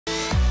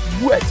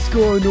What's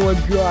going on,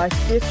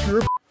 guys? It's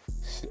your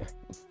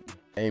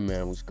Hey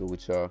man, what's good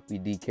with y'all? We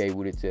DK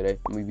with it today.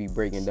 I'm gonna be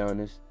breaking down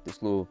this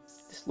little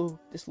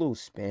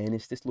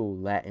Spanish, this little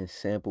Latin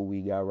sample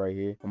we got right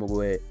here. I'm gonna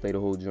go ahead and play the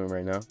whole joint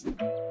right now.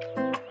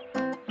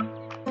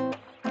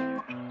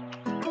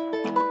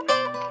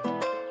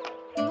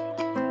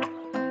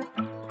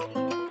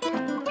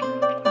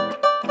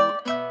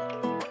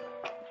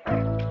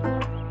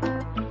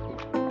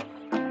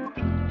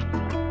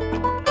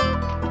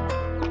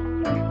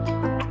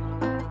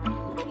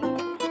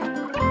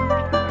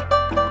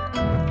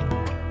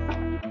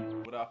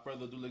 Without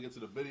further ado, let's get to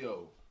the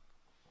video.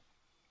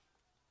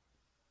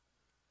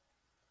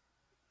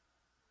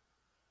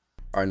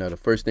 Alright, now the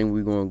first thing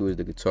we're gonna do is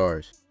the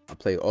guitars. I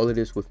play all of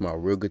this with my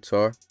real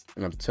guitar,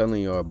 and I'm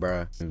telling y'all,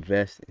 bruh,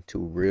 invest into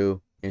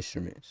real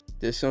instruments.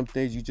 There's some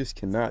things you just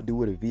cannot do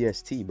with a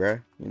VST,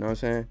 bruh. You know what I'm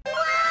saying?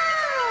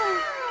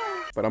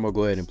 But I'm gonna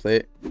go ahead and play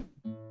it.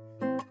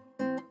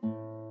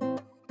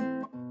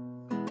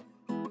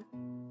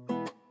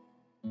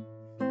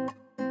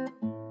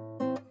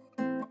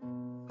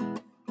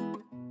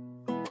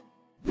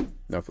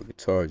 Now for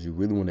guitars, you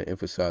really want to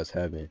emphasize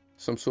having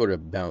some sort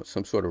of bounce,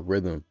 some sort of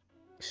rhythm,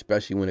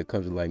 especially when it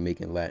comes to like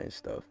making Latin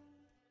stuff.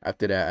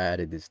 After that, I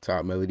added this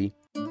top melody.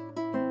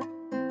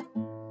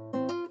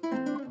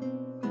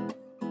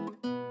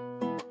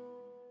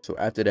 So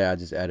after that, I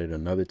just added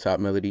another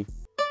top melody.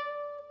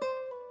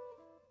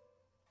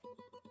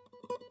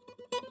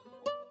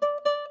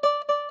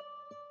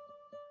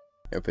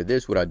 And for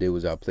this, what I did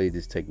was I played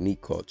this technique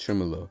called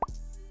tremolo.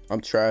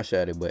 I'm trash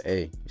at it, but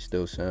hey, it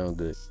still sounds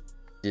good.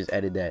 Just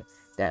added that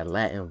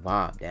Latin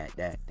vibe,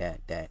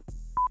 that.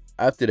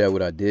 After that,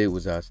 what I did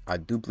was I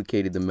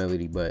duplicated the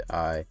melody, but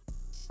I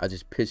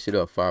just pitched it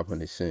up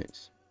 500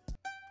 cents.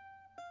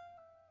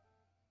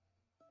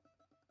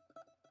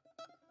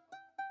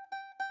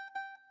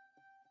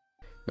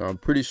 Now I'm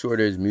pretty sure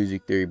there's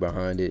music theory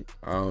behind it.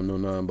 I don't know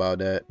nothing about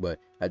that, but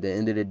at the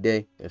end of the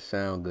day, it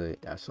sounds good.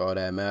 That's all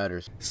that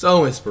matters.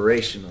 So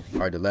inspirational.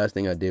 All right, the last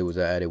thing I did was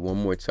I added one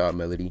more top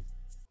melody.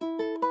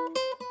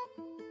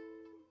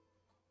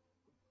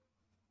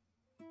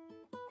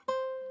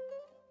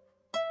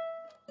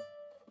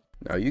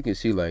 Now you can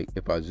see, like,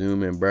 if I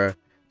zoom in, bruh,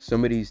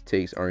 some of these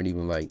takes aren't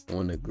even like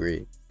on the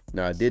grid.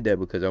 Now I did that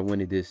because I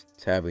wanted this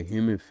to have a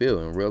human feel.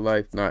 In real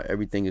life, not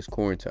everything is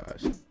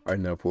quarantized. All right,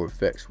 now for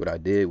effects, what I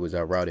did was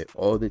I routed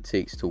all the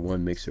takes to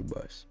one mixer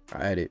bus. I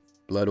added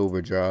blood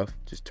overdrive,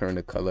 just turn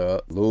the color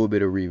up, a little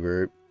bit of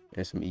reverb,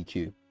 and some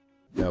EQ.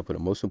 Now for the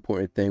most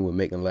important thing with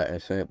making Latin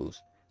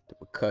samples, the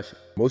percussion.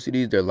 Most of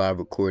these, they're live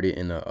recorded,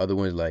 and the other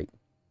ones, like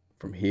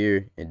from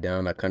here and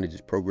down, I kind of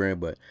just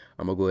programmed, but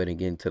I'm gonna go ahead and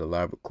get into the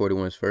live recorded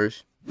ones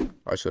first. All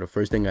right, so the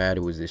first thing I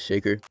added was this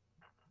shaker.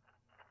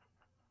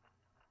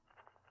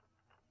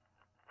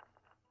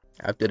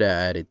 After that,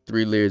 I added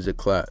 3 layers of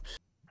claps.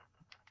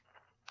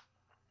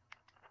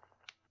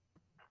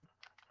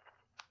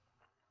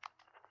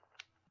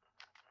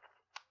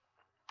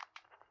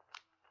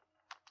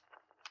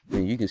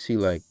 And you can see,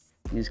 like,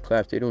 these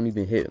claps, they don't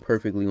even hit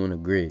perfectly on the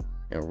grid.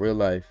 In real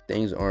life,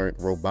 things aren't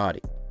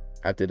robotic.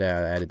 After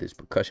that, I added this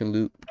percussion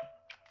loop.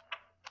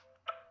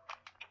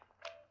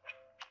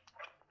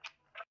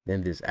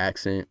 Then this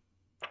accent.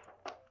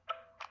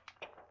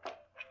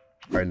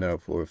 Right now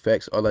for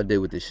effects, all I did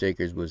with the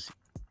shakers was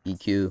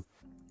EQ,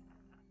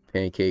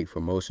 pancake for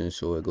motion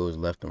so it goes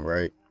left and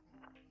right.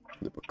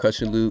 For the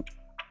percussion loop,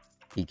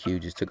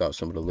 EQ, just took out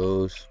some of the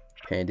lows,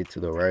 panned it to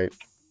the right.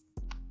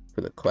 For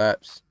the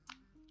claps,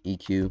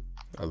 EQ,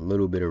 a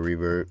little bit of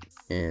reverb,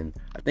 and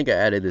I think I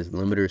added this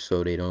limiter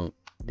so they don't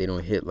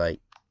hit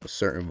like a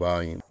certain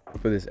volume.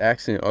 For this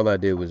accent, all I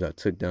did was I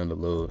took down the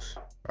lows.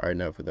 All right,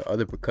 now for the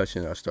other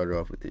percussion, I started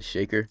off with this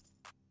shaker,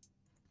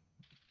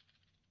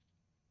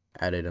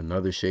 added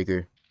another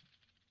shaker,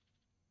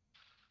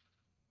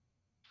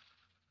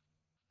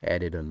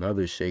 added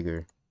another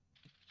shaker,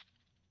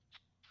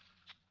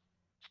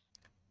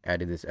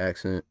 added this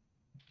accent,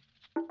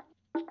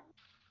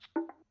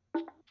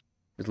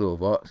 this little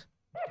vox,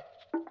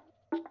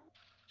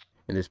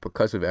 and this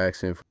percussive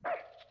accent.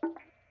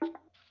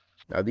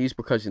 Now these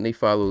percussion, they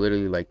follow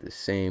literally like the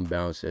same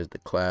bounce as the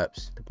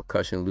claps, the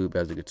percussion loop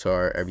as the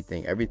guitar,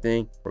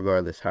 everything,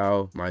 regardless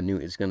how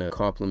minute, it's gonna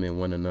complement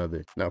one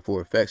another. Now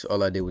for effects,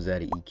 all I did was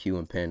add an EQ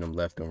and pan them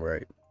left and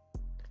right.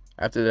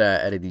 After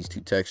that, I added these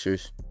 2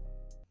 textures.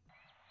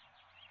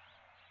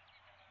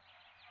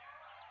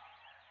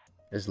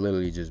 It's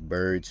literally just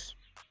birds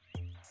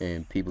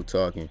and people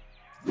talking.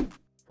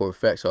 For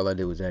effects, all I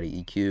did was add an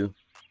EQ,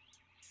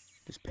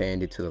 just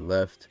panned it to the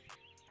left.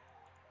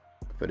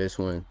 For this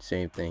one,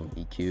 same thing,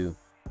 EQ,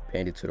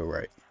 panned it to the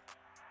right.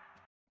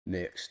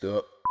 Next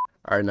up.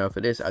 All right, now for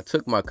this, I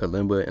took my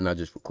kalimba and I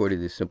just recorded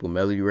this simple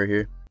melody right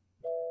here.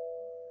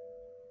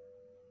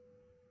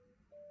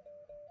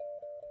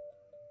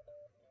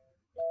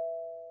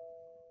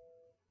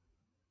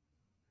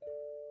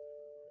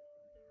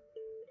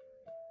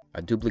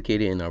 I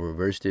duplicated and I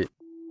reversed it.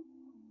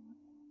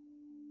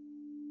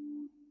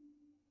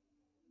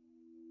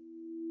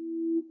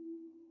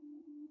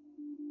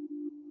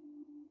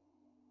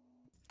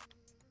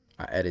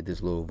 I added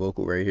this little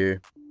vocal right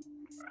here,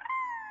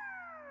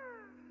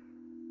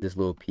 this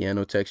little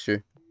piano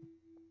texture.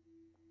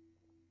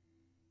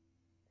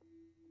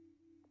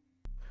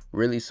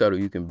 Really subtle,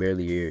 you can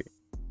barely hear it.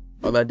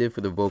 All I did for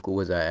the vocal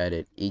was I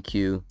added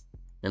EQ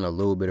and a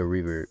little bit of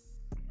reverb.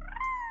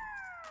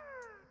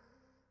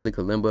 The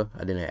kalimba,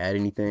 I didn't add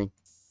anything.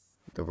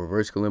 The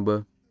reverse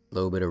kalimba, a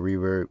little bit of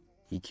reverb,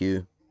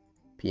 EQ,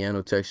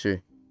 piano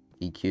texture,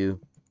 EQ.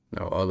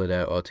 Now all of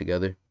that all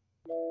together.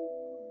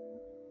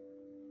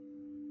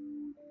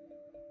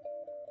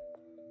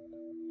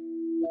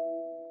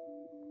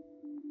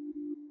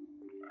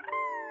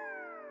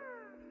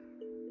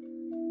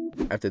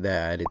 After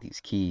that, I added these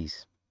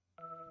keys.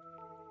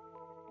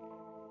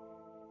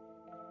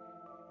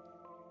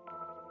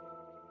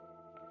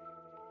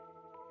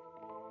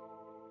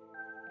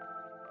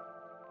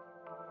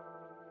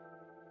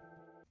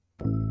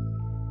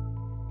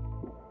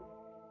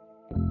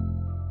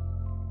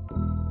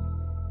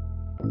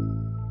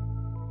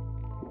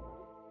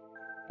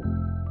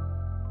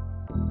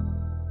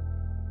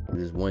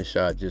 This one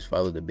shot, just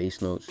follow the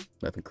bass notes,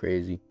 nothing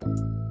crazy.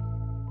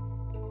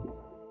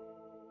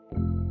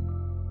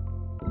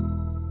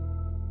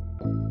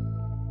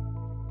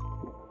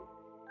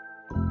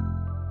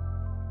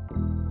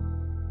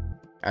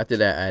 After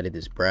that, I added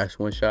this brass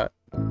one shot.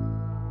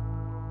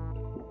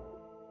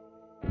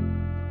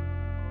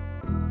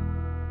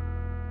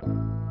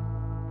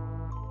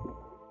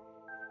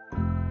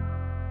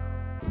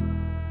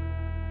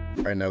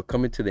 Alright, now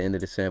coming to the end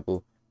of the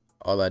sample,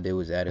 all I did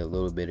was add a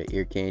little bit of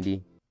ear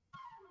candy.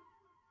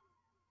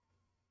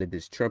 Added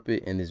this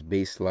trumpet and this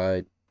bass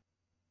slide.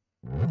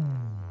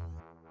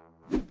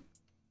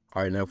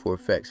 Alright, now for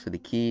effects. For the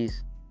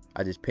keys,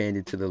 I just panned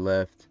it to the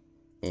left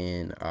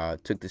and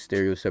took the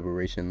stereo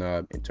separation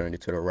knob and turned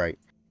it to the right.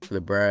 For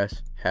the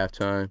brass,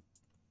 halftime,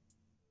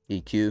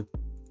 EQ.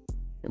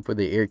 And for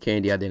the ear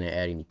candy, I didn't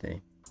add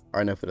anything.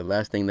 Alright, now for the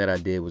last thing that I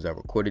did was I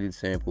recorded the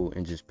sample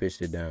and just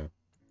pitched it down.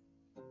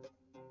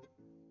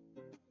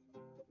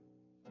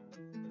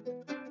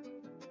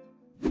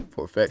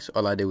 For effects,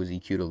 all I did was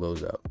EQ the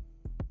lows out.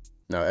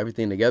 Now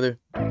everything together.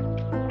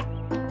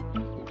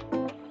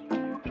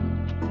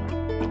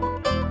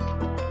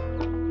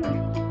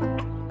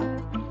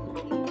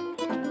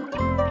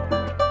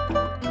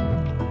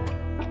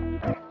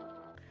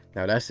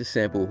 Now that's the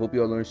sample. Hope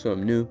y'all learned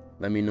something new.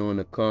 Let me know in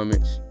the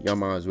comments. Y'all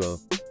might as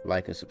well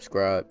like and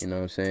subscribe, you know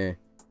what I'm saying?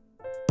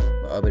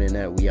 But other than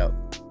that, we out.